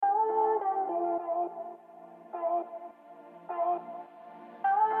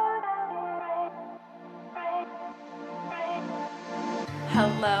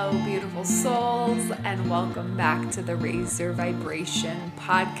Hello, beautiful souls, and welcome back to the Raise Your Vibration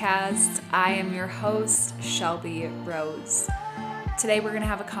podcast. I am your host, Shelby Rose. Today, we're going to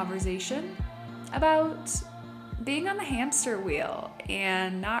have a conversation about being on the hamster wheel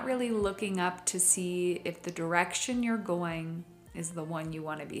and not really looking up to see if the direction you're going is the one you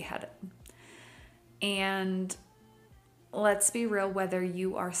want to be headed. And let's be real, whether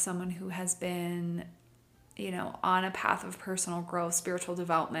you are someone who has been on a path of personal growth, spiritual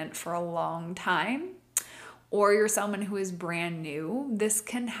development for a long time, or you're someone who is brand new, this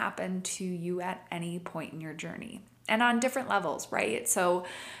can happen to you at any point in your journey and on different levels, right? So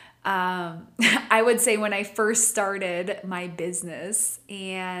I would say when I first started my business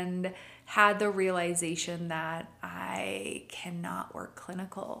and had the realization that I cannot work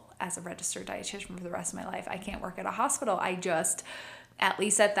clinical as a registered dietitian for the rest of my life. I can't work at a hospital. I just, at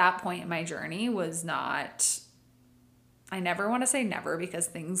least at that point in my journey, was not, I never want to say never because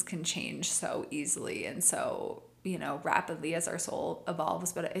things can change so easily and so, rapidly as our soul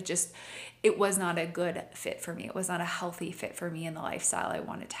evolves, but it was not a good fit for me. It was not a healthy fit for me in the lifestyle I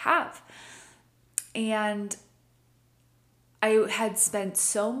wanted to have. And I had spent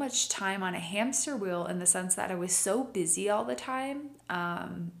so much time on a hamster wheel in the sense that I was so busy all the time.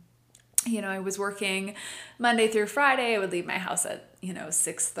 I was working Monday through Friday. I would leave my house at,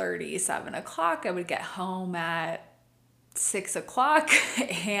 6:30, 7 o'clock. I would get home at 6 o'clock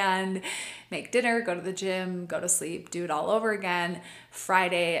and make dinner, go to the gym, go to sleep, do it all over again.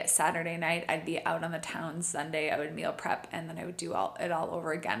 Friday, Saturday night, I'd be out on the town. Sunday, I would meal prep, and then I would do it all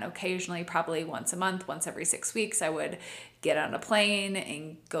over again. Occasionally, probably once a month, once every 6 weeks, I would get on a plane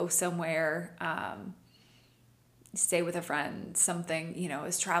and go somewhere, stay with a friend, something, I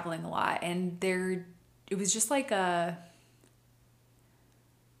was traveling a lot. And it was just like a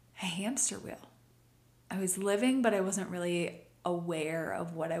hamster wheel. I was living, but I wasn't really aware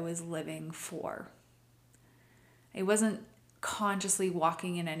of what I was living for. I wasn't consciously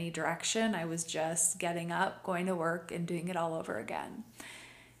walking in any direction. I was just getting up, going to work, and doing it all over again.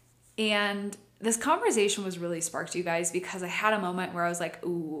 And this conversation was really sparked, you guys, because I had a moment where I was like,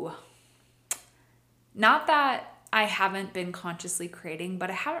 ooh, not that I haven't been consciously creating, but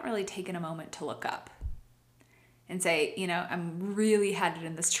I haven't really taken a moment to look up and say, I'm really headed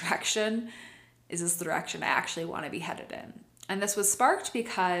in this direction. Is this the direction I actually want to be headed in? And this was sparked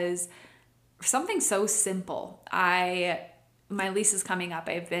because something so simple. My lease is coming up.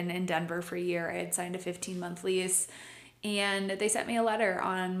 I've been in Denver for a year. I had signed a 15-month lease, and they sent me a letter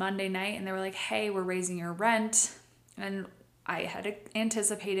on Monday night, and they were like, hey, we're raising your rent. And I had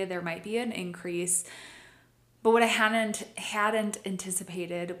anticipated there might be an increase, but what I hadn't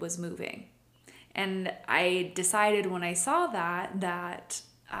anticipated was moving. And I decided when I saw that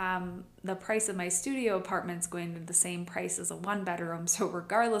the price of my studio apartment's going to be the same price as a one-bedroom. So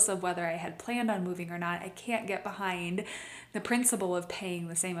regardless of whether I had planned on moving or not, I can't get behind the principle of paying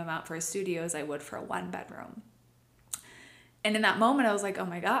the same amount for a studio as I would for a one-bedroom. And in that moment, I was like, oh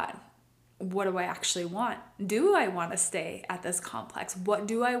my God, what do I actually want? Do I want to stay at this complex? What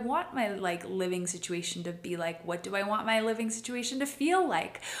do I want my living situation to be like? What do I want my living situation to feel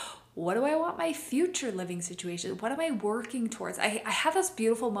like? What do I want my future living situation? What am I working towards? I had this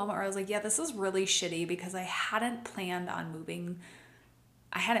beautiful moment where I was like, yeah, this is really shitty because I hadn't planned on moving.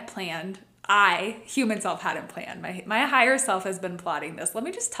 Human self hadn't planned. My higher self has been plotting this. Let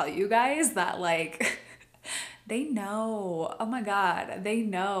me just tell you guys that they know. Oh my God, they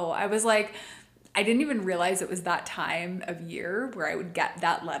know. I was like, I didn't even realize it was that time of year where I would get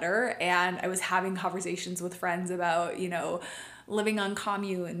that letter. And I was having conversations with friends about, living on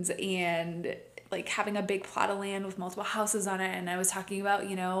communes and having a big plot of land with multiple houses on it. And I was talking about,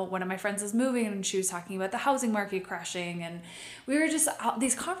 one of my friends is moving and she was talking about the housing market crashing. And we were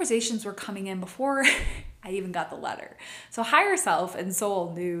these conversations were coming in before I even got the letter. So higher self and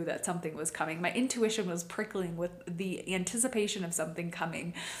soul knew that something was coming. My intuition was prickling with the anticipation of something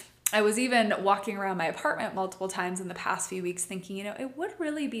coming. I was even walking around my apartment multiple times in the past few weeks thinking, it would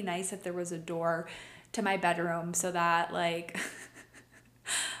really be nice if there was a door to my bedroom so that I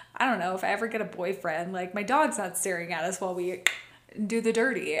don't know, if I ever get a boyfriend, my dog's not staring at us while we do the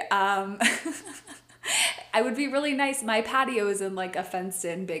dirty. I would be really nice. My patio is in a fenced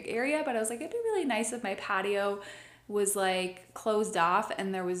in big area, but I was like, it'd be really nice if my patio was closed off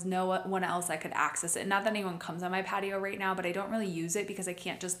and there was no one else I could access it. Not that anyone comes on my patio right now, but I don't really use it because I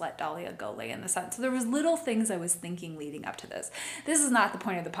can't just let Dahlia go lay in the sun. So there was little things I was thinking leading up to this. This is not the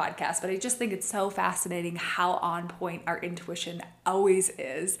point of the podcast, but I just think it's so fascinating how on point our intuition always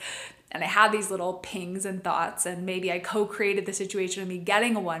is. And I had these little pings and thoughts, and maybe I co-created the situation of me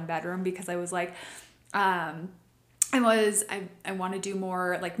getting a one bedroom because I was like, I want to do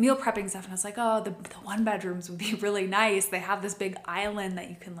more like meal prepping stuff. And I was like, oh, the 1-bedrooms would be really nice. They have this big island that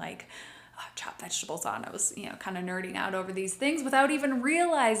you can like chop vegetables on. I was, kind of nerding out over these things without even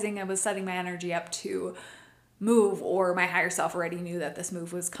realizing I was setting my energy up to move, or my higher self already knew that this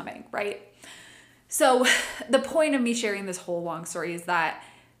move was coming, right? So the point of me sharing this whole long story is that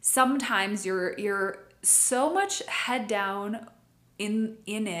sometimes you're so much head down in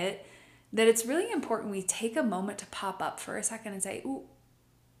it that it's really important we take a moment to pop up for a second and say, ooh,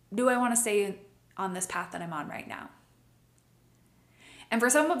 do I want to stay on this path that I'm on right now? And for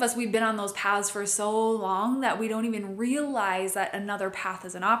some of us, we've been on those paths for so long that we don't even realize that another path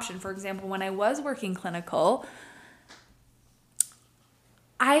is an option. For example, when I was working clinical,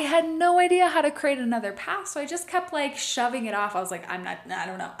 I had no idea how to create another path. So I just kept like shoving it off. I was like, I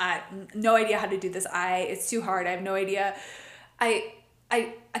don't know. No idea how to do this. It's too hard. I have no idea. I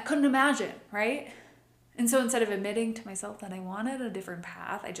couldn't imagine, right? And so instead of admitting to myself that I wanted a different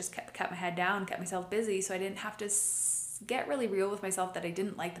path, I just kept my head down, kept myself busy, so I didn't have to get really real with myself that I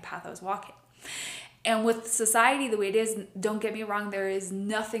didn't like the path I was walking. And with society the way it is, don't get me wrong, there is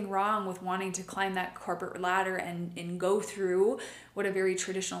nothing wrong with wanting to climb that corporate ladder and go through what a very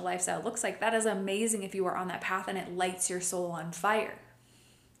traditional lifestyle looks like. That is amazing if you are on that path and it lights your soul on fire.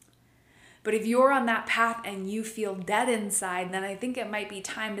 But if you're on that path and you feel dead inside, then I think it might be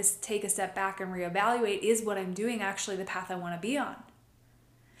time to take a step back and reevaluate, is what I'm doing actually the path I want to be on?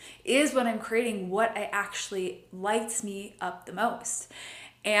 Is what I'm creating what I actually lights me up the most?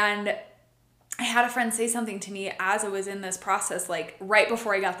 And I had a friend say something to me as I was in this process, like right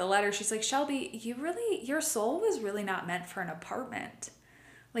before I got the letter. She's like, Shelby, your soul was really not meant for an apartment.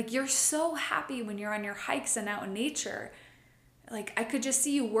 Like, you're so happy when you're on your hikes and out in nature. Like, I could just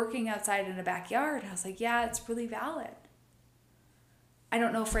see you working outside in a backyard. I was like, yeah, it's really valid. I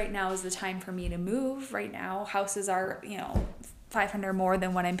don't know if right now is the time for me to move. Right now, houses are, $500 more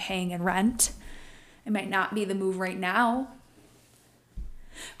than what I'm paying in rent. It might not be the move right now.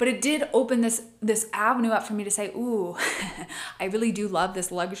 But it did open this avenue up for me to say, ooh, I really do love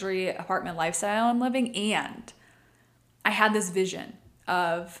this luxury apartment lifestyle I'm living. And I had this vision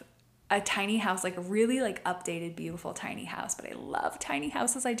of a tiny house, like a really like updated, beautiful tiny house. But I love tiny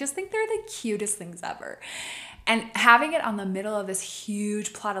houses. I just think they're the cutest things ever. And having it on the middle of this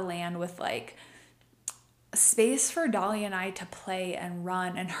huge plot of land with like space for Dolly and I to play and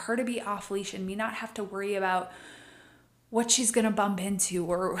run, and her to be off leash and me not have to worry about what she's going to bump into,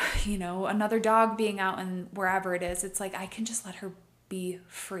 or, another dog being out and wherever it is. It's like, I can just let her be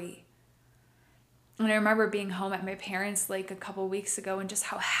free. And I remember being home at my parents' like a couple weeks ago and just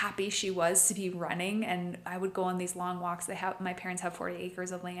how happy she was to be running. And I would go on these long walks. My parents have 40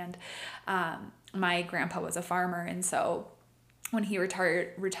 acres of land. My grandpa was a farmer. And so when he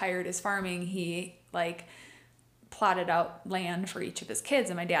retired his farming, he like plotted out land for each of his kids.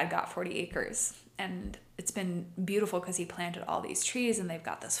 And my dad got 40 acres. And it's been beautiful because he planted all these trees and they've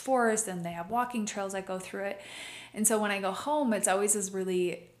got this forest and they have walking trails that go through it. And so when I go home, it's always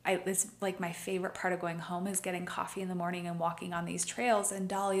it's like my favorite part of going home is getting coffee in the morning and walking on these trails. And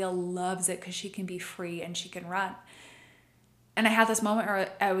Dahlia loves it because she can be free and she can run. And I had this moment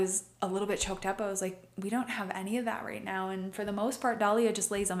where I was a little bit choked up. I was like, we don't have any of that right now. And for the most part, Dahlia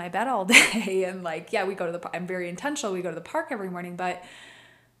just lays on my bed all day. And like, yeah, we go to I'm very intentional. We go to the park every morning, but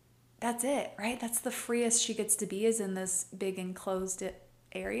that's it, right? That's the freest she gets to be, is in this big enclosed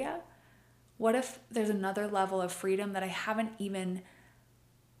area. What if there's another level of freedom that I haven't even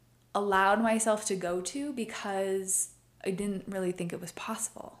allowed myself to go to because I didn't really think it was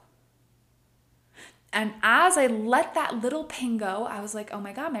possible? And as I let that little ping go, I was like, oh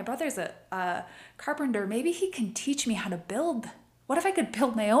my God, my brother's a carpenter. Maybe he can teach me how to build. What if I could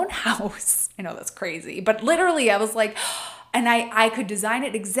build my own house? I know that's crazy, but literally I was like, and I could design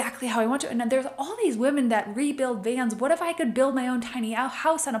it exactly how I want to. And there's all these women that rebuild vans. What if I could build my own tiny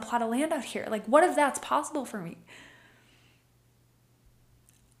house on a plot of land out here? Like, what if that's possible for me?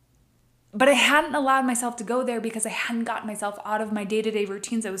 But I hadn't allowed myself to go there because I hadn't gotten myself out of my day-to-day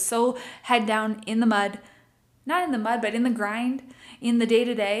routines. I was so head down in the mud, not in the mud, but in the grind, in the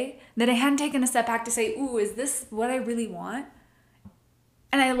day-to-day, that I hadn't taken a step back to say, ooh, is this what I really want?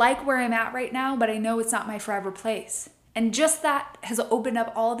 And I like where I'm at right now, but I know it's not my forever place. And just that has opened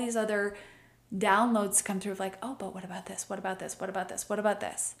up all these other downloads to come through of like, oh, but what about this? What about this? What about this? What about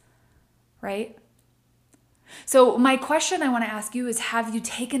this? Right? So my question I want to ask you is, have you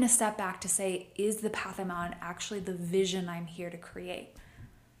taken a step back to say, is the path I'm on actually the vision I'm here to create?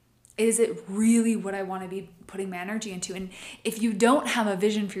 Is it really what I want to be putting my energy into? And if you don't have a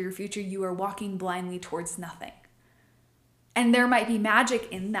vision for your future, you are walking blindly towards nothing. And there might be magic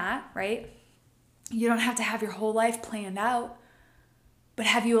in that, right? You don't have to have your whole life planned out. But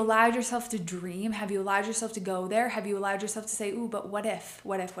have you allowed yourself to dream? Have you allowed yourself to go there? Have you allowed yourself to say, ooh, but what if?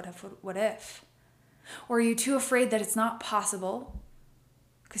 What if? What if? What if? Or are you too afraid that it's not possible?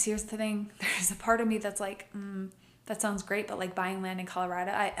 Because here's the thing. There's a part of me that's like, that sounds great, but like buying land in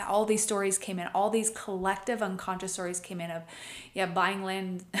Colorado, all these stories came in. All these collective unconscious stories came in of, yeah, buying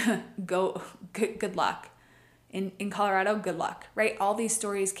land, good luck. In Colorado, good luck, right? All these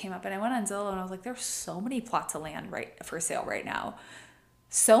stories came up, and I went on Zillow and I was like, there's so many plots of land right for sale right now.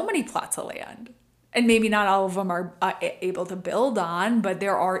 So many plots of land. And maybe not all of them are able to build on, but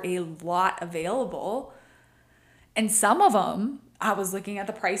there are a lot available. And some of them, I was looking at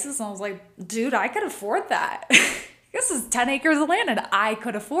the prices and I was like, dude, I could afford that. This is 10 acres of land and I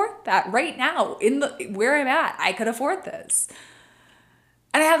could afford that right now where I'm at. I could afford this.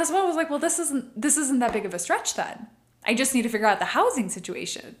 And I had this moment, I was like, well, this isn't that big of a stretch then. I just need to figure out the housing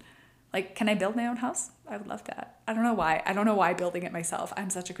situation. Like, can I build my own house? I would love that. I don't know why. I don't know why building it myself. I'm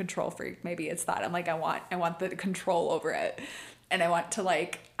such a control freak. Maybe it's that. I'm like, I want the control over it. And I want to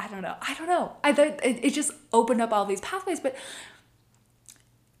like, I don't know. It just opened up all these pathways. But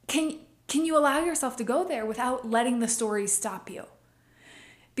can you allow yourself to go there without letting the stories stop you?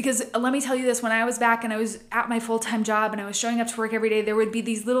 Because let me tell you this, when I was back and I was at my full-time job and I was showing up to work every day, there would be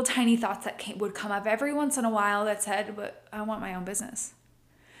these little tiny thoughts that would come up every once in a while that said, but I want my own business.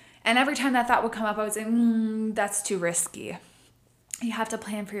 And every time that thought would come up, I would say, that's too risky. You have to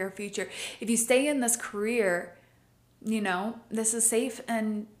plan for your future. If you stay in this career, this is safe.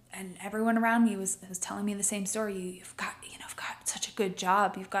 And everyone around me was telling me the same story. You've got such a good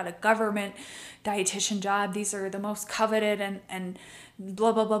job. You've got a government dietitian job. These are the most coveted and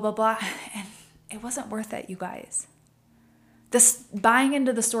blah, blah, blah, blah, blah. And it wasn't worth it, you guys. This buying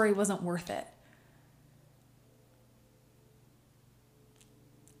into the story wasn't worth it.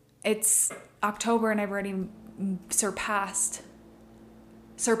 It's October and I've already surpassed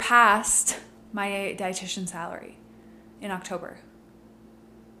my dietitian salary in October.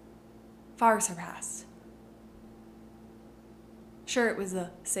 Far surpassed. Sure, it was a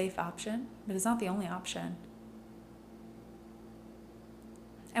safe option, but it's not the only option.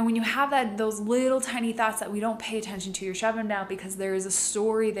 And when you have those little tiny thoughts that we don't pay attention to, you're shoving them down because there is a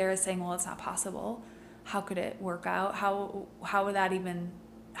story there saying, well, it's not possible. How could it work out? How would that even...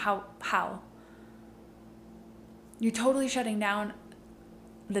 How? You're totally shutting down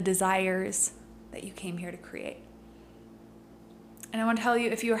the desires that you came here to create. And I want to tell you,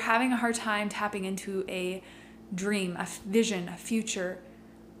 if you're having a hard time tapping into a dream, a vision, a future,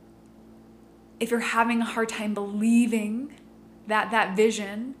 if you're having a hard time believing that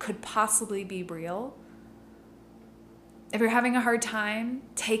vision could possibly be real, if you're having a hard time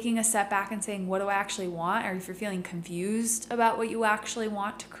taking a step back and saying, what do I actually want? Or if you're feeling confused about what you actually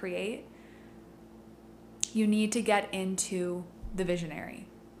want to create, you need to get into the visionary.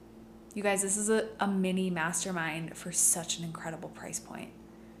 You guys, this is a mini mastermind for such an incredible price point.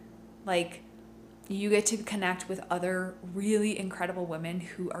 Like, you get to connect with other really incredible women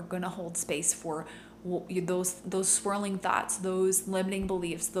who are going to hold space for those swirling thoughts, those limiting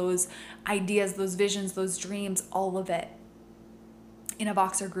beliefs, those ideas, those visions, those dreams, all of it in a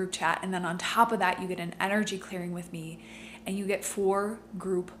Voxer group chat. And then on top of that, you get an energy clearing with me and you get 4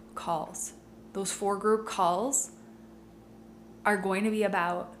 group calls. Those 4 group calls are going to be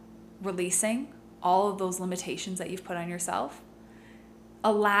about releasing all of those limitations that you've put on yourself,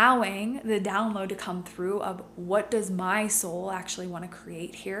 allowing the download to come through of what does my soul actually want to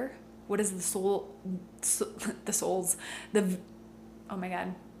create here? What is oh my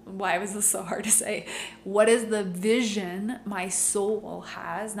God, why was this so hard to say? What is the vision my soul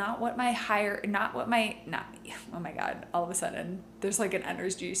has? Oh my God, all of a sudden there's like an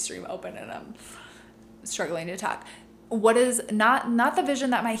energy stream open and I'm struggling to talk. What is not the vision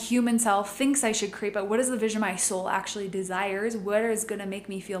that my human self thinks I should create, but what is the vision my soul actually desires? What is going to make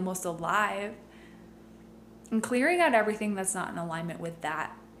me feel most alive? And clearing out everything that's not in alignment with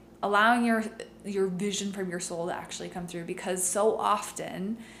that. Allowing your vision from your soul to actually come through, because so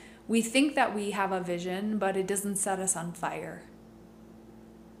often we think that we have a vision, but it doesn't set us on fire.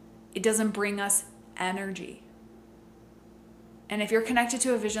 It doesn't bring us energy. And if you're connected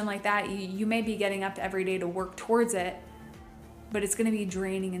to a vision like that, you may be getting up every day to work towards it, but it's going to be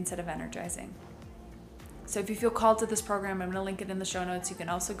draining instead of energizing. So if you feel called to this program, I'm going to link it in the show notes. You can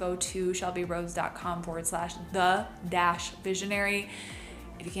also go to shelbyrose.com/the-visionary.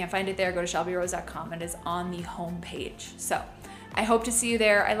 If you can't find it there, go to shelbyrose.com. It is on the home page. So I hope to see you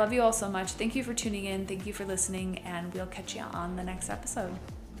there. I love you all so much. Thank you for tuning in. Thank you for listening, and we'll catch you on the next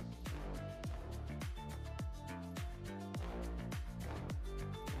episode.